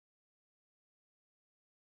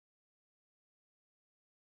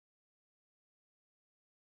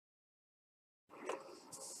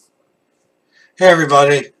Hey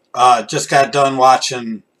everybody, just got done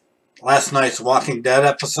watching last night's Walking Dead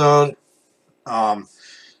episode. Um,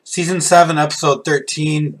 Season 7, Episode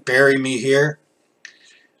 13, Bury Me Here.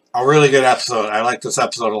 A really good episode. I like this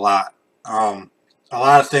episode a lot. A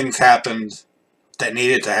lot of things happened that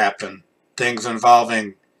needed to happen. Things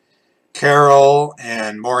involving Carol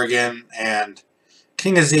and Morgan and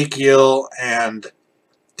King Ezekiel and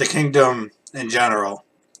the kingdom in general.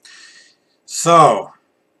 So,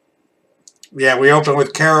 yeah, we open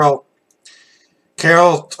with Carol.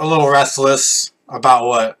 Carol a little restless about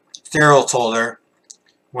what Daryl told her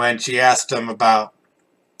when she asked him about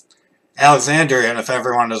Alexandria and if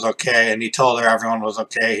everyone was okay, and he told her everyone was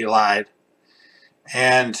okay. He lied.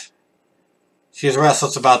 And she's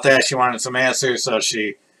restless about that. She wanted some answers, so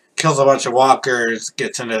she kills a bunch of walkers,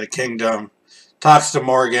 gets into the kingdom, talks to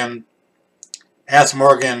Morgan, asks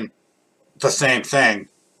Morgan the same thing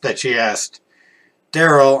that she asked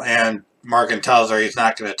Daryl, and Morgan tells her he's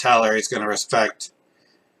not going to tell her. He's going to respect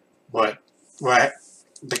what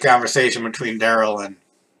the conversation between Daryl and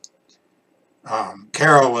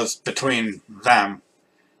Carol was between them.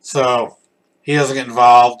 So he doesn't get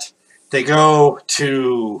involved. They go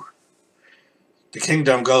to the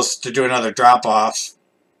kingdom, goes to do another drop-off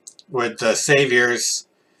with the Saviors,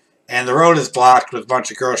 and the road is blocked with a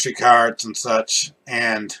bunch of grocery carts and such,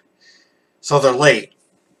 and so they're late.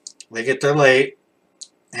 They get there late,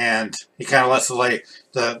 and he kind of lets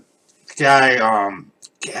the guy,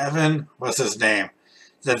 Gavin, what's his name?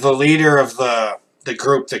 The leader of the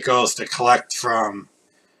group that goes to collect from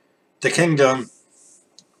the kingdom,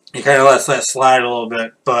 he kind of lets that slide a little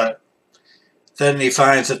bit, but then he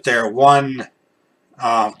finds that they're one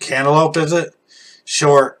cantaloupe, is it?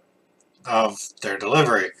 Short of their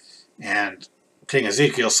delivery. And King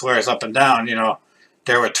Ezekiel swears up and down,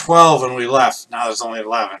 there were 12 when we left, now there's only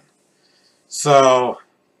 11. So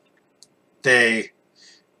they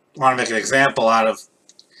want to make an example out of,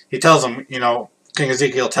 he tells them, King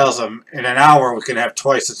Ezekiel tells him, in an hour we can have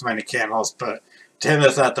twice as many candles, but to him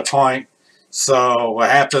that's not the point. So what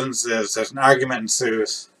happens is there's an argument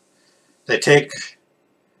ensues. They take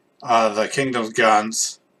the kingdom's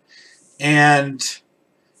guns, and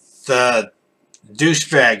the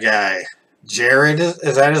douchebag guy, Jared,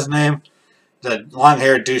 is that his name? The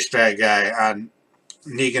long-haired douchebag guy on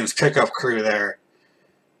Negan's pickup crew there,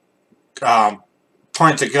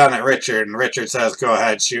 points a gun at Richard, and Richard says, go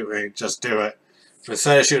ahead, shoot me, just do it. But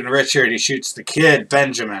instead of shooting Richard, he shoots the kid,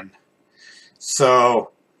 Benjamin.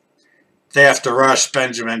 So they have to rush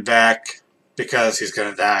Benjamin back because he's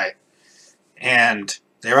going to die. And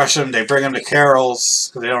they rush him, they bring him to Carol's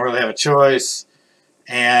because they don't really have a choice.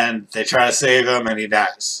 And they try to save him, and he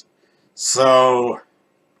dies. So,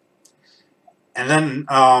 and then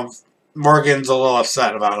Morgan's a little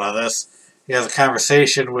upset about all this. He has a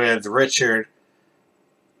conversation with Richard.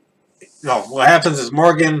 No, what happens is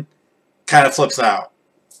Morgan kind of flips out.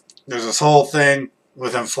 There's this whole thing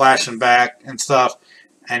with him flashing back and stuff,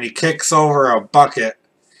 and he kicks over a bucket,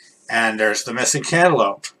 and there's the missing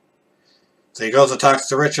cantaloupe. So he goes and talks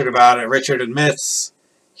to Richard about it. Richard admits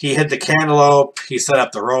he hid the cantaloupe, he set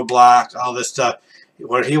up the roadblock, all this stuff.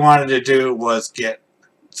 What he wanted to do was get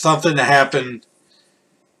something to happen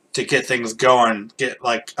to get things going, get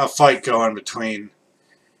like a fight going between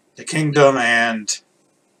the kingdom and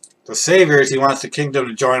the Saviors. He wants the kingdom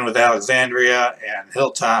to join with Alexandria and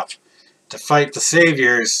Hilltop to fight the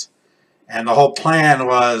Saviors, and the whole plan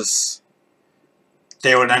was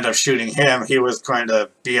they would end up shooting him. He was going to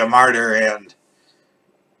be a martyr and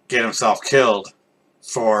get himself killed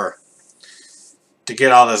to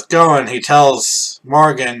get all this going. He tells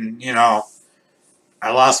Morgan, I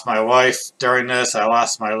lost my wife during this, I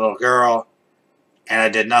lost my little girl, and I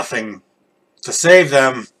did nothing to save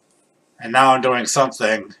them, and now I'm doing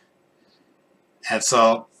something. And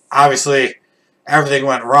so, obviously, everything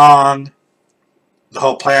went wrong. The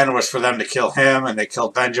whole plan was for them to kill him, and they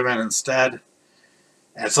killed Benjamin instead.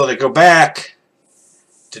 And so they go back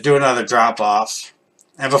to do another drop-off.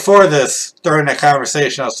 And before this, during that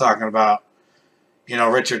conversation I was talking about,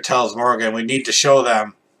 Richard tells Morgan, we need to show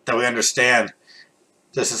them that we understand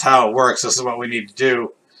this is how it works, this is what we need to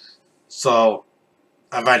do, so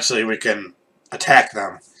eventually we can attack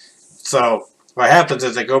them. So what happens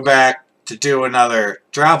is they go back to do another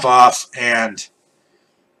drop-off, and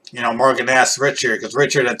Morgan asks Richard, because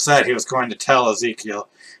Richard had said he was going to tell Ezekiel,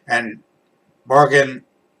 and Morgan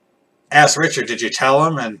asked Richard, did you tell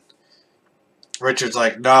him? And Richard's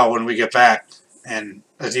like, no, when we get back. And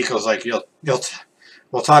Ezekiel's like,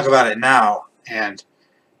 we'll talk about it now. And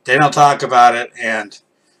they don't talk about it, and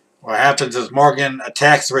what happens is Morgan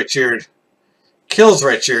attacks Richard, kills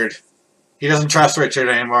Richard. He doesn't trust Richard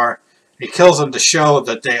anymore. He kills them to show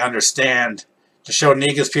that they understand, to show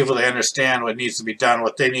Negan's people they understand what needs to be done,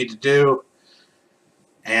 what they need to do.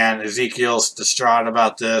 And Ezekiel's distraught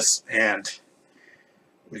about this, and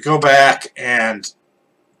we go back, and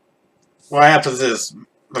what happens is,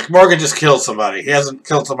 like, Morgan just killed somebody. He hasn't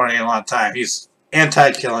killed somebody in a long time. He's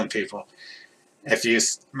anti-killing people. If you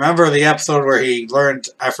remember the episode where he learned,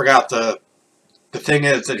 I forgot the thing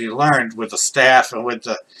is that he learned with the staff and with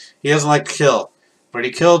the, he doesn't like to kill, but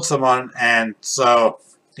he killed someone, and so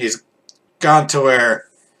he's gone to where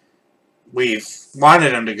we've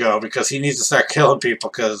wanted him to go, because he needs to start killing people,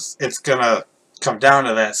 because it's gonna come down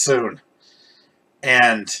to that soon.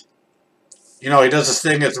 And you know, he does this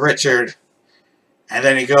thing with Richard, and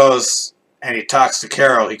then he goes and he talks to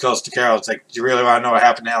Carol. He goes to Carol. It's like, do you really want to know what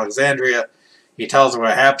happened to Alexandria? He tells her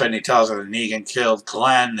what happened. He tells her that Negan killed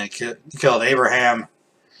Glenn, and killed Abraham,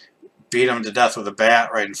 beat him to death with a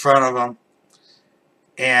bat right in front of him.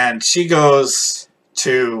 And she goes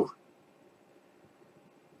to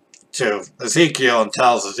Ezekiel and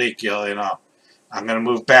tells Ezekiel, you know, I'm going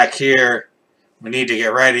to move back here. We need to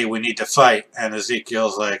get ready. We need to fight. And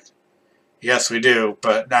Ezekiel's like, yes, we do,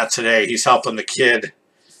 but not today. He's helping the kid,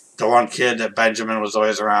 the one kid that Benjamin was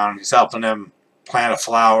always around. He's helping him plant a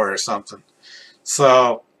flower or something.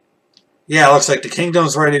 So, yeah, it looks like the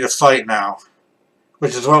kingdom's ready to fight now,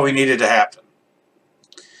 which is what we needed to happen.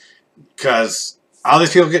 Because all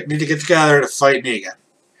these people need to get together to fight Negan.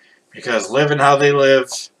 Because living how they live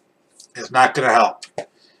is not going to help.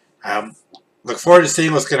 Look forward to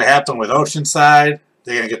seeing what's going to happen with Oceanside.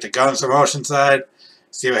 They're going to get the guns from Oceanside.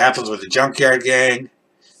 See what happens with the Junkyard Gang.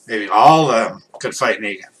 Maybe all of them could fight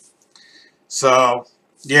Negan. So,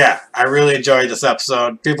 yeah, I really enjoyed this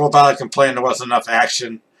episode. People probably complained there wasn't enough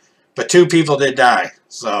action, but 2 people did die,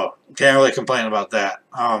 so can't really complain about that.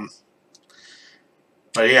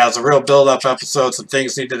 But yeah, it was a real build-up episode. Some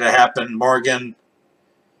things needed to happen. Morgan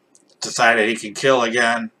decided he can kill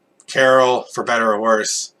again. Carol, for better or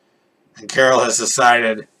worse. And Carol has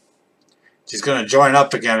decided she's going to join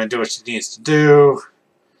up again and do what she needs to do.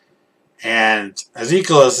 And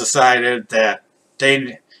Ezekiel has decided that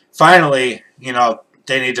they finally, you know,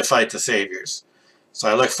 they need to fight the Saviors. So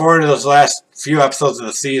I look forward to those last few episodes of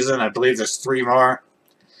the season. I believe there's 3 more.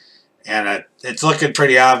 And it's looking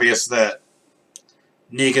pretty obvious that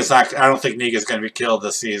Negan's not, I don't think Negan's going to be killed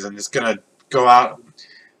this season. It's going to go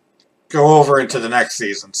over into the next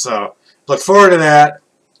season. So look forward to that.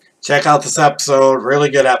 Check out this episode. Really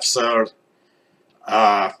good episode.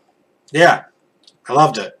 Yeah, I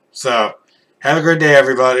loved it. So, have a great day,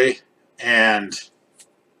 everybody, and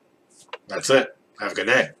that's it. Have a good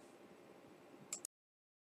day.